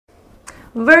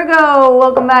Virgo,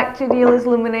 welcome back to the Illest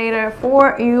Illuminator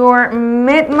for your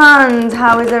mid-month.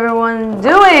 How is everyone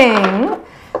doing?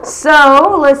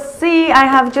 So let's see, I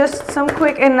have just some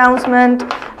quick announcement.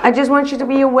 I just want you to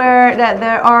be aware that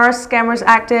there are scammers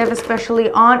active, especially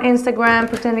on Instagram,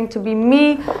 pretending to be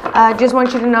me. I just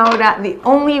want you to know that the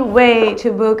only way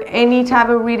to book any type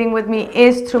of reading with me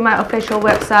is through my official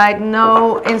website.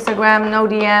 No Instagram, no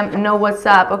DM, no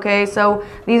WhatsApp, okay? So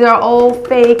these are all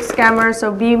fake scammers,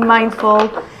 so be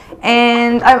mindful.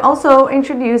 And I'm also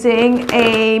introducing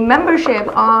a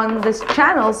membership on this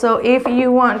channel. So if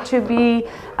you want to be,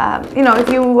 if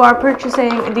you are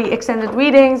purchasing the extended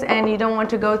readings and you don't want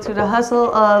to go through the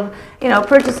hustle of,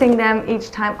 purchasing them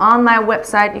each time on my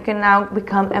website, you can now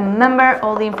become a member.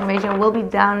 All the information will be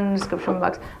down in the description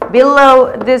box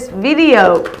below this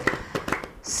video.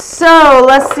 So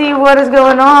let's see what is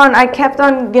going on. I kept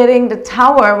on getting the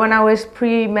Tower when I was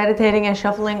pre-meditating and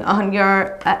shuffling on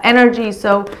your energy.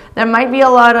 So there might be a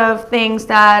lot of things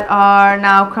that are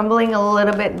now crumbling a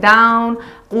little bit down,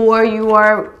 or you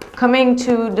are coming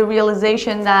to the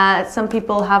realization that some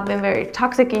people have been very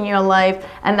toxic in your life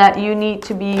and that you need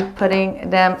to be putting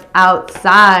them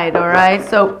outside. All right,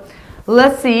 so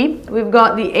let's see. We've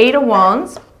got the Eight of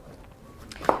Wands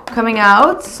coming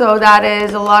out, so that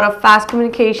is a lot of fast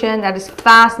communication, that is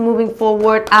fast moving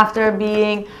forward after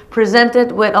being presented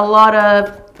with a lot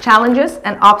of challenges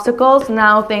and obstacles.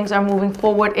 Now things are moving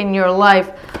forward in your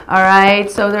life. All right,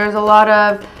 so there's a lot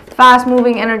of fast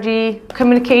moving energy.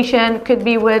 Communication could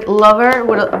be with lover,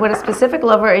 with a specific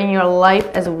lover in your life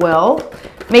as well.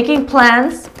 Making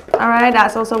plans, all right,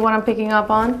 that's also what I'm picking up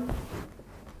on.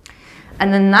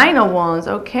 And the Nine of Wands,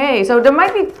 okay, so there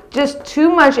might be just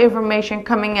too much information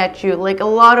coming at you, like a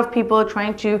lot of people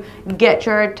trying to get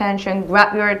your attention,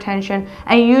 grab your attention,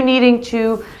 and you needing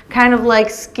to kind of like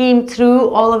scheme through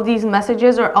all of these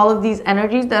messages or all of these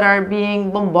energies that are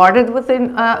being bombarded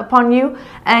within upon you,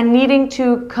 and needing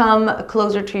to come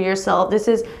closer to yourself. This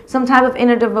is some type of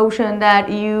inner devotion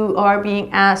that you are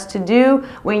being asked to do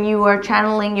when you are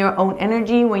channeling your own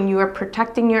energy, when you are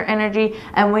protecting your energy,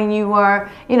 and when you are,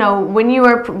 when you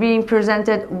are being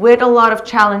presented with a lot of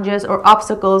challenges or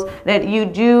obstacles, that you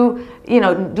do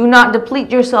not deplete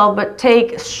yourself, but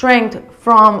take strength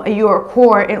from your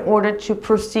core in order to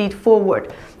proceed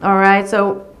forward. All right,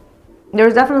 so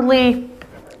there's definitely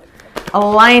a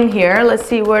line here. Let's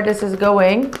see where this is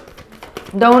going.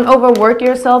 Don't overwork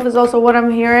yourself is also what I'm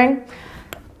hearing.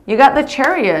 You got the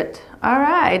Chariot. All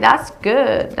right, that's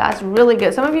good. That's really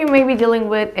good. Some of you may be dealing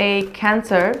with a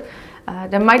Cancer.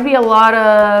 There might be a lot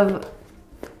of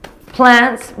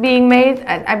plans being made.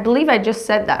 I believe I just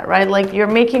said that, right? Like you're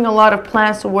making a lot of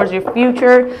plans towards your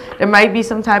future. There might be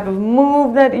some type of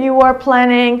move that you are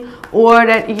planning or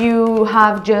that you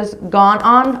have just gone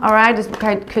on. All right, this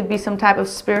could be some type of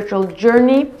spiritual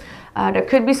journey. There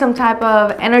could be some type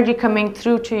of energy coming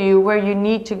through to you where you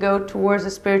need to go towards a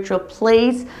spiritual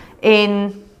place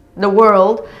in the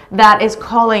world that is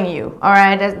calling you. All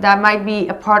right, that might be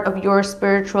a part of your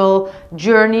spiritual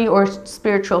journey or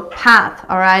spiritual path.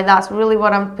 All right, that's really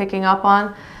what I'm picking up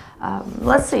on.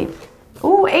 Let's see.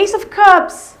 Ooh, Ace of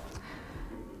Cups.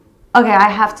 Okay, I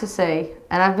have to say,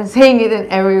 and I've been saying it in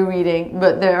every reading,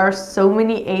 but there are so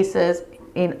many aces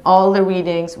in all the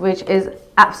readings, which is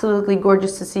absolutely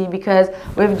gorgeous to see, because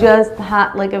we've just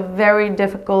had like a very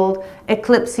difficult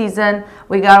eclipse season.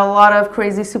 We got a lot of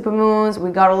crazy supermoons,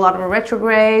 we got a lot of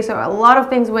retrograde, so a lot of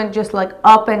things went just like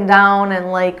up and down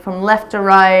and like from left to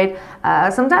right,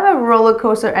 some type of roller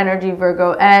coaster energy,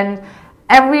 Virgo. And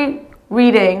every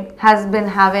reading has been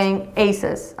having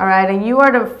aces, all right, and you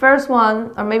are the first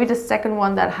one or maybe the second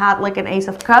one that had like an Ace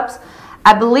of Cups.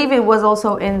 I believe it was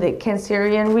also in the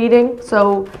Cancerian reading.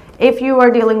 So if you are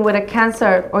dealing with a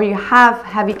Cancer or you have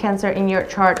heavy Cancer in your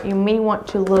chart, you may want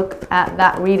to look at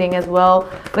that reading as well.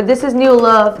 But this is new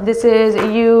love. This is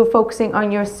you focusing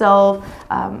on yourself,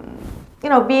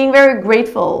 being very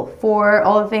grateful for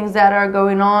all the things that are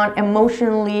going on,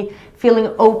 emotionally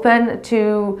feeling open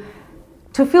to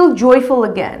feel joyful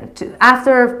again.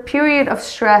 After a period of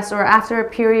stress or after a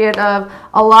period of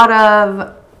a lot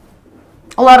of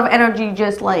energy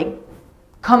just like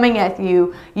coming at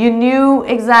you, you knew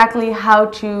exactly how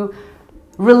to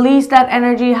release that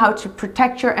energy, how to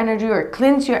protect your energy or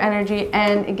cleanse your energy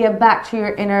and get back to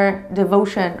your inner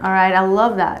devotion. All right, I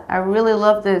love that. I really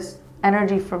love this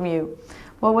energy from you.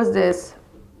 What was this?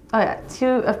 Oh yeah,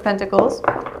 Two of Pentacles.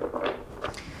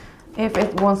 If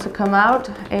it wants to come out,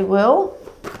 it will.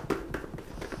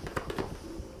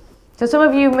 So some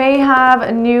of you may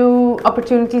have new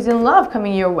opportunities in love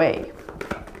coming your way.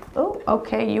 Oh,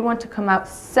 okay, you want to come out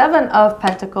Seven of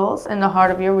Pentacles in the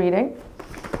heart of your reading.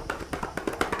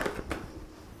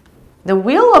 The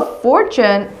Wheel of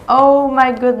Fortune, oh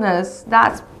my goodness,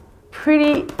 that's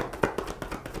pretty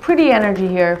energy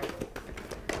here.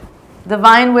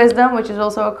 Divine Wisdom, which is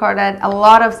also a card that a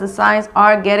lot of the signs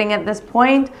are getting at this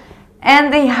point.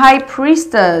 And the High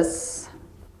Priestess.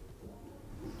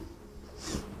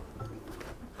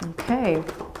 Okay.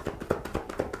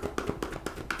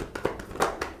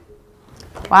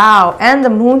 Wow, and the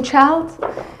Moonchild.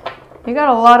 You got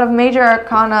a lot of major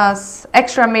arcanas,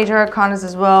 extra major arcanas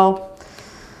as well.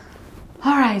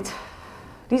 All right,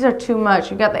 these are too much.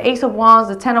 You got the Ace of Wands,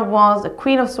 the Ten of Wands, the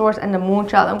Queen of Swords, and the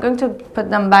Moonchild. I'm going to put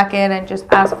them back in and just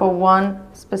ask for one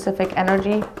specific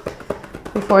energy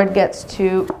before it gets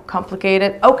too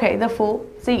complicated. Okay, the Fool.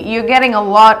 See, you're getting a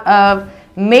lot of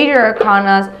major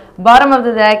arcanas. Bottom of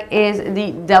the deck is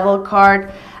the Devil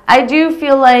card. I do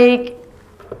feel like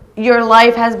your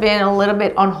life has been a little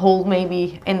bit on hold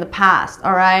maybe in the past,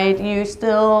 all right? You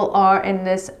still are in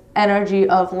this energy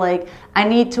of like, I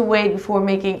need to wait before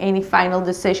making any final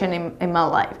decision in my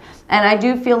life. And I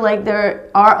do feel like there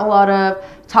are a lot of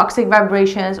toxic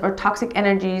vibrations or toxic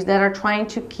energies that are trying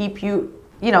to keep you,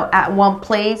 you know, at one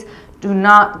place. Do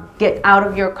not get out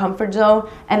of your comfort zone.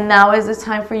 And now is the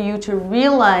time for you to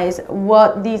realize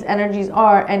what these energies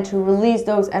are and to release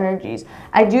those energies.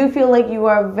 I do feel like you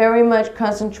are very much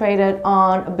concentrated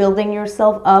on building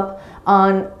yourself up,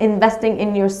 on investing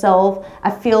in yourself. I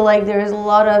feel like there is a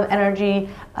lot of energy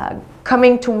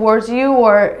coming towards you,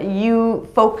 or you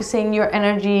focusing your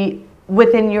energy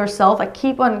within yourself. I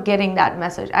keep on getting that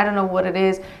message. I don't know what it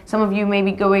is. Some of you may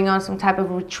be going on some type of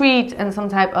retreat and some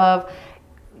type of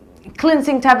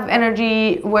cleansing type of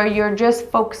energy where you're just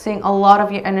focusing a lot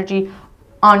of your energy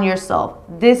on yourself.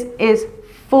 This is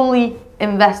fully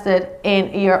invested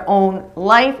in your own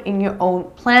life, in your own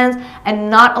plans,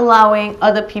 and not allowing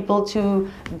other people to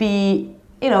be,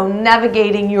 you know,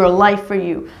 navigating your life for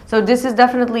you. So this is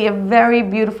definitely a very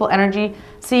beautiful energy.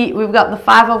 See, we've got the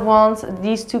Five of Wands.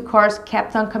 These two cards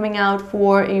kept on coming out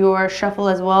for your shuffle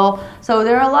as well. So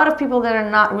there are a lot of people that are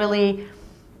not really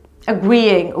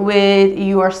agreeing with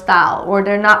your style, or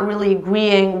they're not really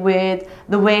agreeing with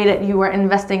the way that you are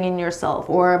investing in yourself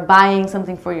or buying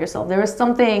something for yourself. There is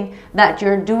something that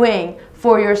you're doing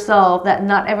for yourself that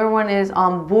not everyone is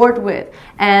on board with,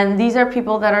 and these are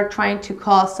people that are trying to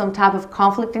cause some type of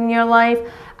conflict in your life.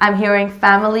 I'm hearing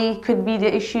family could be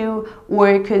the issue, or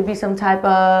it could be some type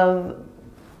of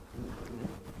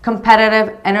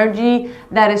competitive energy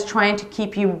that is trying to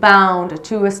keep you bound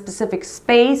to a specific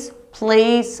space,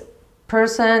 place,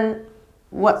 person,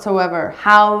 whatsoever,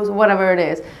 house, whatever it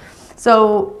is.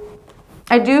 So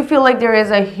I do feel like there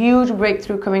is a huge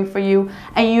breakthrough coming for you,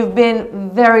 and you've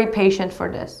been very patient for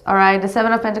this, all right? The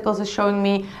Seven of Pentacles is showing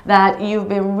me that you've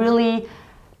been really,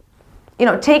 you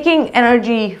know, taking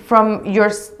energy from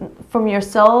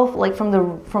yourself, like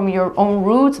from your own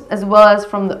roots, as well as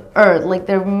from the earth. Like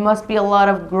there must be a lot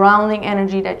of grounding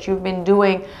energy that you've been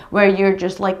doing, where you're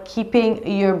just like keeping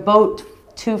your both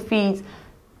 2 feet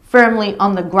firmly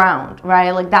on the ground,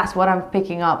 right? Like that's what I'm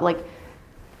picking up. Like,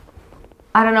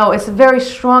 I don't know, it's a very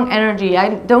strong energy.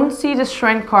 I don't see the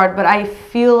Strength card, but I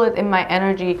feel it in my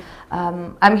energy.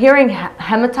 I'm hearing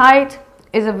hematite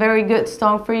is a very good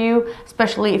stone for you,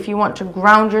 especially if you want to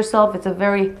ground yourself. It's a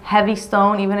very heavy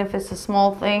stone, even if it's a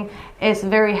small thing. It's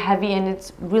very heavy and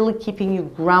it's really keeping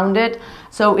you grounded.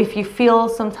 So if you feel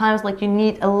sometimes like you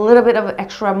need a little bit of an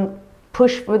extra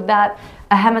push with that,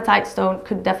 a hematite stone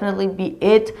could definitely be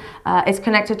it. It's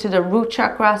connected to the root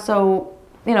chakra, so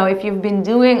you know, if you've been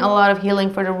doing a lot of healing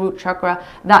for the root chakra,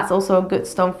 that's also a good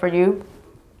stone for you.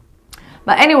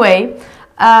 But anyway,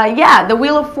 yeah, the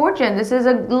Wheel of Fortune. This is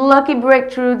a lucky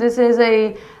breakthrough. This is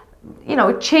a, you know,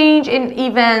 a change in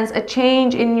events, a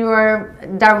change in your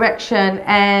direction,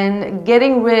 and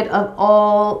getting rid of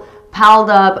all piled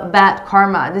up bad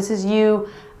karma. This is you.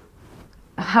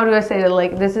 How do I say that?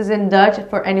 Like, this is in Dutch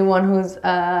for anyone who's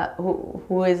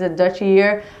who is a Dutch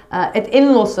here. Het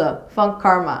inlossen van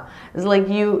karma. It's like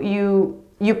you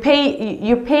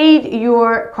paid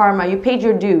your karma, you paid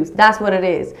your dues. That's what it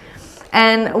is.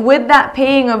 And with that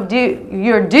paying of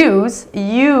your dues,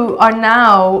 you are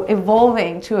now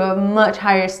evolving to a much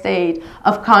higher state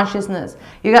of consciousness.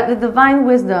 You got the Divine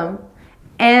Wisdom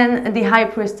and the High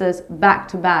Priestess back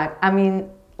to back. I mean,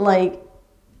 like,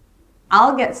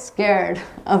 I'll get scared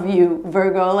of you,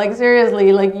 Virgo. Like,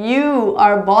 seriously, like, you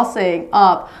are bossing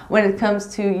up when it comes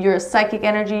to your psychic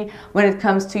energy, when it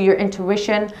comes to your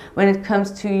intuition, when it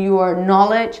comes to your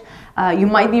knowledge. You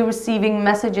might be receiving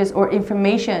messages or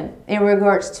information in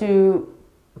regards to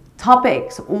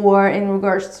topics or in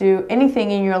regards to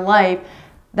anything in your life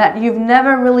that you've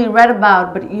never really read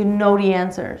about, but you know the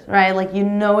answers, right? Like, you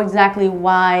know exactly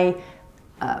why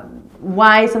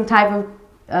why some type of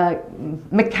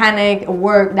mechanic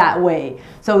work that way.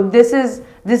 So this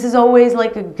is always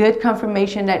like a good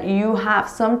confirmation that you have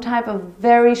some type of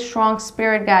very strong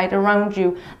spirit guide around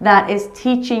you that is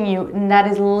teaching you and that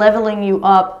is leveling you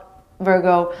up,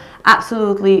 Virgo.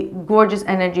 Absolutely gorgeous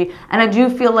energy. And I do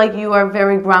feel like you are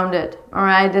very grounded. All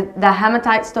right, the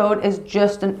hematite stone is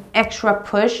just an extra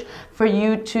push for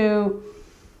you to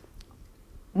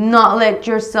not let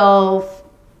yourself,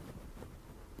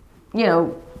 you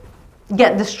know,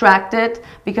 get distracted,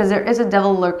 because there is a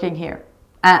devil lurking here.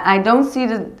 I don't see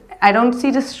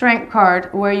the strength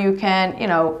card where you can, you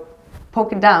know,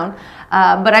 poke it down,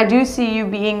 but I do see you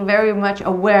being very much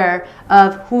aware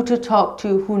of who to talk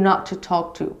to, who not to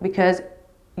talk to, because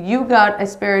you got a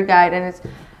spirit guide and it's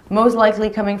most likely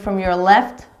coming from your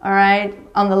left. All right,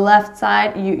 on the left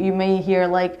side you may hear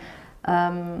like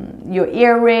your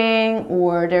earring,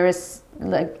 or there is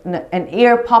like an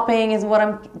ear popping is what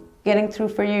I'm getting through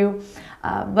for you,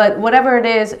 but whatever it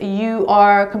is, you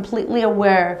are completely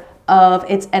aware of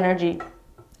its energy,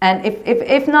 and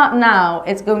if not now,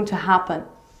 it's going to happen.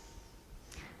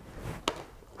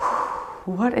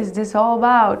 What is this all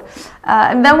about?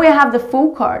 And then we have the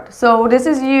Fool card. So this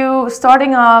is you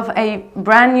starting off a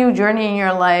brand new journey in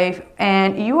your life,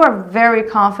 and you are very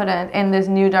confident in this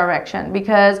new direction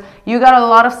because you got a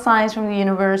lot of signs from the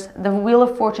universe. The Wheel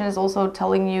of Fortune is also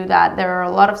telling you that there are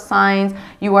a lot of signs.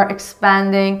 You are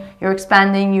expanding. You're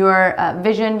expanding your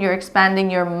vision. You're expanding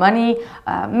your money.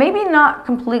 Maybe not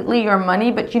completely your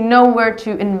money, but you know where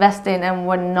to invest in and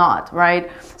when not,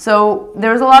 right? So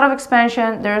there's a lot of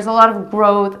expansion. There's a lot of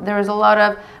growth. There's a lot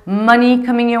of money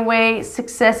coming your way,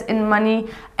 success in money,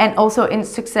 and also in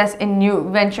success in new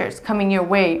ventures coming your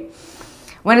way.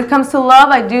 When it comes to love,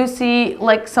 I do see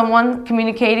like someone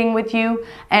communicating with you,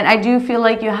 and I do feel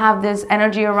like you have this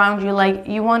energy around you, like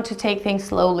you want to take things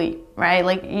slowly, right?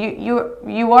 Like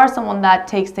you are someone that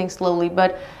takes things slowly,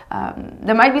 but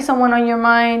there might be someone on your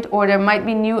mind, or there might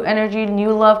be new energy,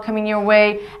 new love coming your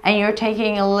way, and you're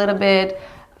taking a little bit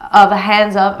of a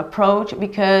hands-off approach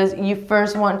because you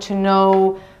first want to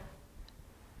know,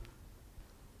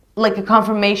 like a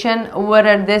confirmation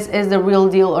whether this is the real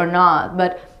deal or not.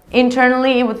 But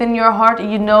internally within your heart,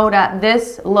 you know that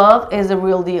this love is a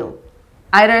real deal.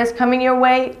 Either it's coming your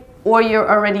way or you're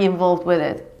already involved with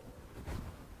it.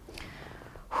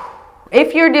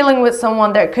 If you're dealing with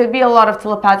someone, there could be a lot of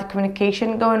telepathic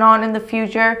communication going on in the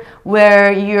future,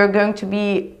 where you're going to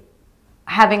be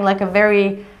having like a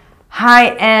very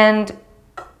high-end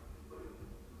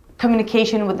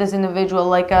communication with this individual.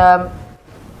 Like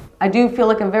I do feel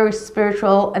like a very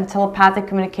spiritual and telepathic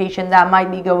communication that might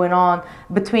be going on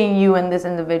between you and this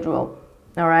individual.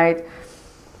 All right.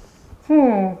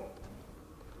 All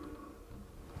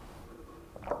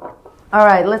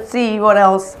right, let's see what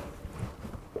else.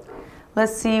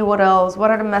 Let's see what else.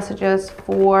 What are the messages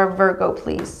for Virgo,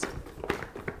 please?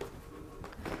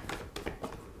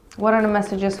 What are the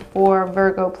messages for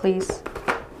Virgo, please?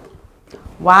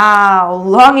 Wow,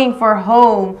 longing for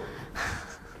home.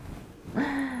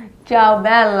 Ciao,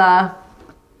 Bella.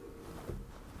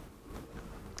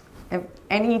 If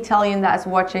any Italian that's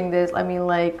watching this, I mean,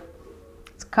 like,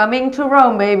 it's coming to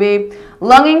Rome, baby.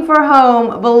 Longing for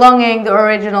home, belonging, the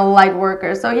original light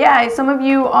worker. So yeah, some of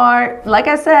you are, like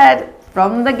I said,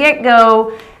 from the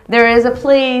get-go, there is a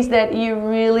place that you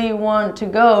really want to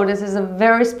go. This is a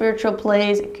very spiritual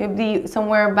place. It could be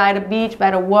somewhere by the beach,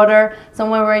 by the water,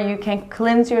 somewhere where you can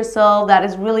cleanse yourself, that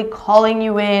is really calling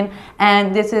you in.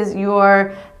 And this is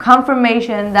your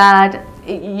confirmation that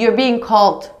you're being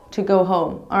called to go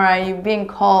home. All right, you're being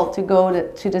called to go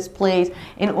to this place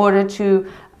in order to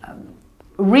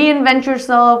reinvent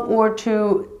yourself, or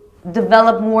to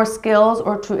develop more skills,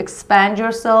 or to expand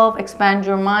yourself, expand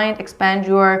your mind, expand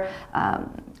your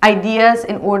ideas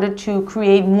in order to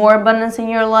create more abundance in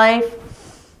your life.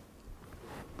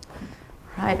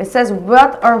 Right, it says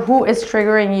what or who is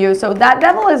triggering you. So that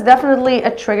devil is definitely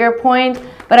a trigger point,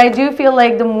 but I do feel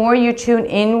like the more you tune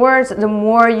inwards, the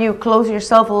more you close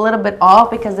yourself a little bit off,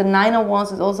 because the Nine of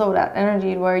Wands is also that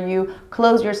energy where you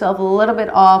close yourself a little bit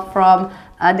off from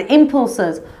the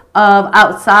impulses of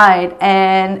outside,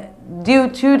 and due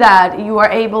to that you are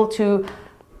able to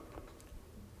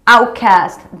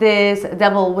outcast this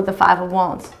devil with the Five of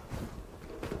Wands.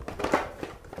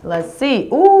 Let's see.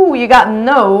 Ooh, you got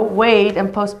no, wait,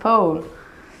 and postpone.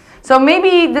 So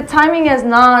maybe the timing has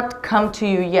not come to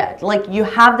you yet. Like, you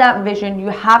have that vision, you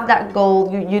have that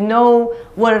goal, you know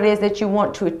what it is that you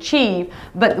want to achieve.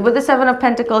 But with the Seven of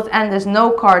Pentacles and this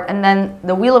No card, and then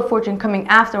the Wheel of Fortune coming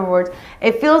afterwards,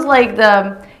 it feels like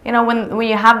the, you know, when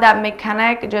you have that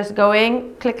mechanic just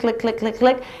going click, click, click, click,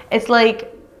 click, it's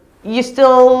like you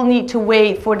still need to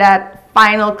wait for that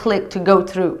final click to go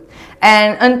through.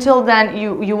 And until then,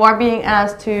 you are being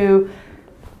asked to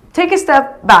take a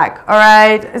step back, all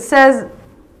right? It says,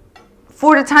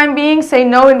 for the time being, say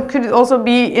no, and could also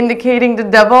be indicating the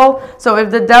devil. So if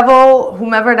the devil,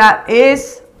 whomever that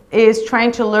is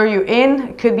trying to lure you in,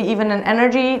 it could be even an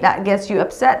energy that gets you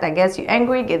upset, that gets you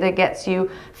angry, that gets you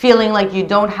feeling like you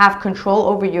don't have control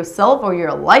over yourself or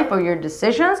your life or your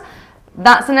decisions.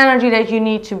 That's an energy that you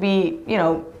need to be, you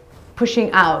know,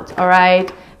 pushing out, all right?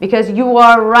 Because you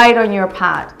are right on your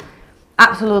path.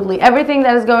 Absolutely. Everything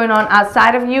that is going on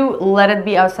outside of you, let it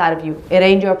be outside of you. It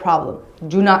ain't your problem.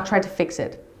 Do not try to fix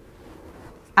it.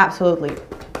 Absolutely.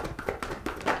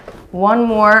 One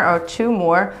more or two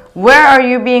more. Where are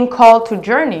you being called to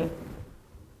journey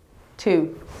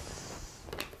to?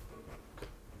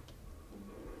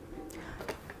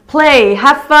 Play,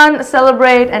 have fun,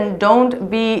 celebrate, and don't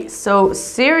be so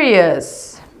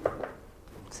serious.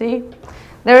 See?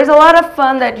 There is a lot of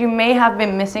fun that you may have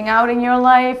been missing out in your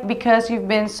life because you've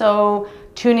been so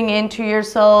tuning into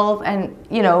yourself and,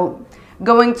 you know,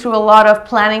 going through a lot of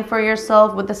planning for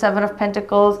yourself with the Seven of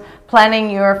Pentacles,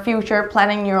 planning your future,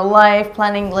 planning your life,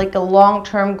 planning like a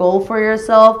long-term goal for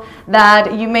yourself,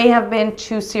 that you may have been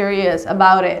too serious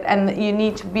about it and you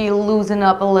need to be loosen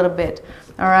up a little bit,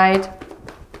 all right?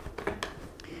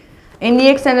 In the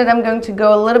extended, I'm going to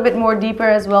go a little bit more deeper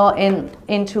as well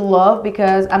into love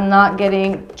because I'm not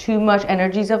getting too much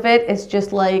energies of it. It's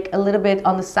just like a little bit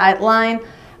on the sideline,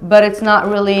 but it's not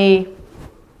really,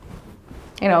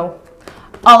 you know,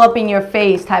 all up in your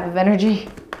face type of energy.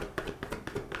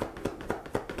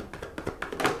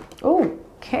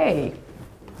 Okay.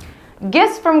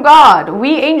 Gifts from God.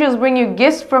 We angels bring you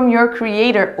gifts from your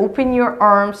Creator. Open your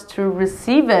arms to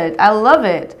receive it. I love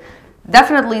it.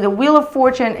 Definitely, the Wheel of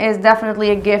Fortune is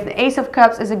definitely a gift. The Ace of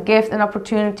Cups is a gift, an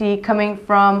opportunity coming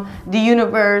from the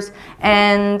universe.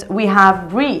 And we have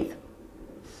breathe.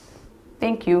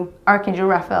 Thank you, Archangel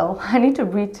Raphael. I need to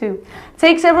breathe too.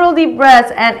 Take several deep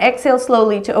breaths and exhale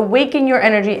slowly to awaken your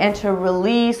energy and to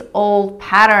release old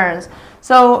patterns.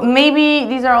 So maybe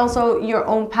these are also your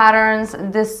own patterns,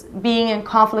 this being in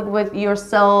conflict with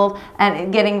yourself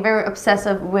and getting very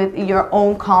obsessive with your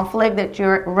own conflict that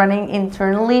you're running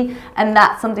internally. And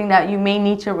that's something that you may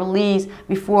need to release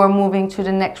before moving to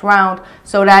the next round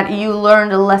so that you learn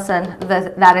the lesson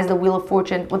that is the Wheel of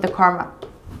Fortune with the karma.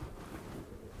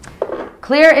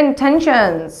 Clear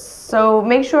intentions. So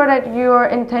make sure that your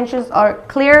intentions are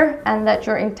clear and that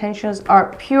your intentions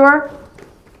are pure.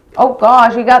 Oh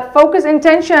gosh, we got focus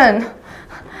intention.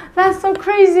 That's so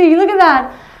crazy. Look at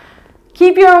that.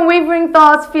 Keep your unwavering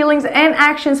thoughts, feelings, and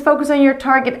actions focused on your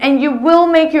target and you will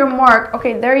make your mark.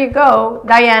 Okay, there you go,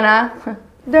 Diana.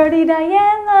 Dirty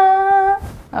Diana.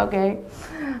 Okay,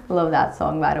 love that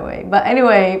song, by the way. But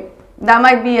anyway, that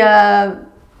might be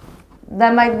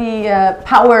a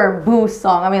power boost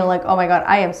song. I mean, like, oh my god,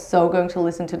 I am so going to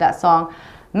listen to that song.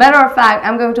 Matter of fact,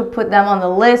 I'm going to put them on the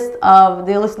list of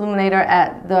the Illest Illuminator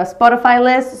at the Spotify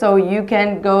list, so you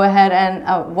can go ahead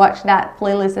and watch that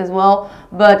playlist as well.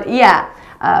 But yeah,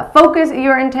 focus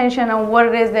your intention on what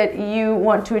it is that you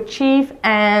want to achieve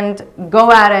and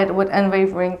go at it with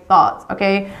unwavering thoughts,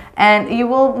 okay? And you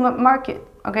will mark it,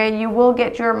 okay? You will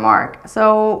get your mark.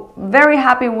 So very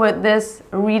happy with this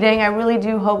reading. I really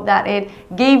do hope that it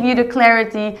gave you the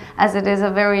clarity, as it is a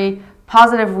very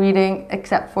positive reading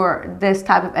except for this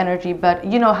type of energy, but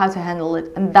you know how to handle it,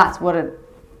 and that's what it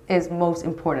is most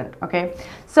important, okay?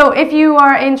 So if you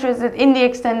are interested in the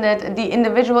extended, the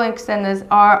individual extendeds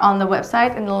are on the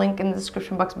website in the link in the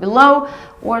description box below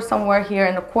or somewhere here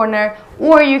in the corner,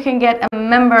 or you can get a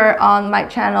member on my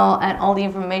channel, and all the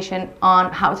information on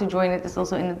how to join it is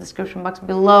also in the description box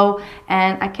below.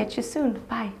 And I catch you soon.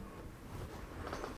 Bye.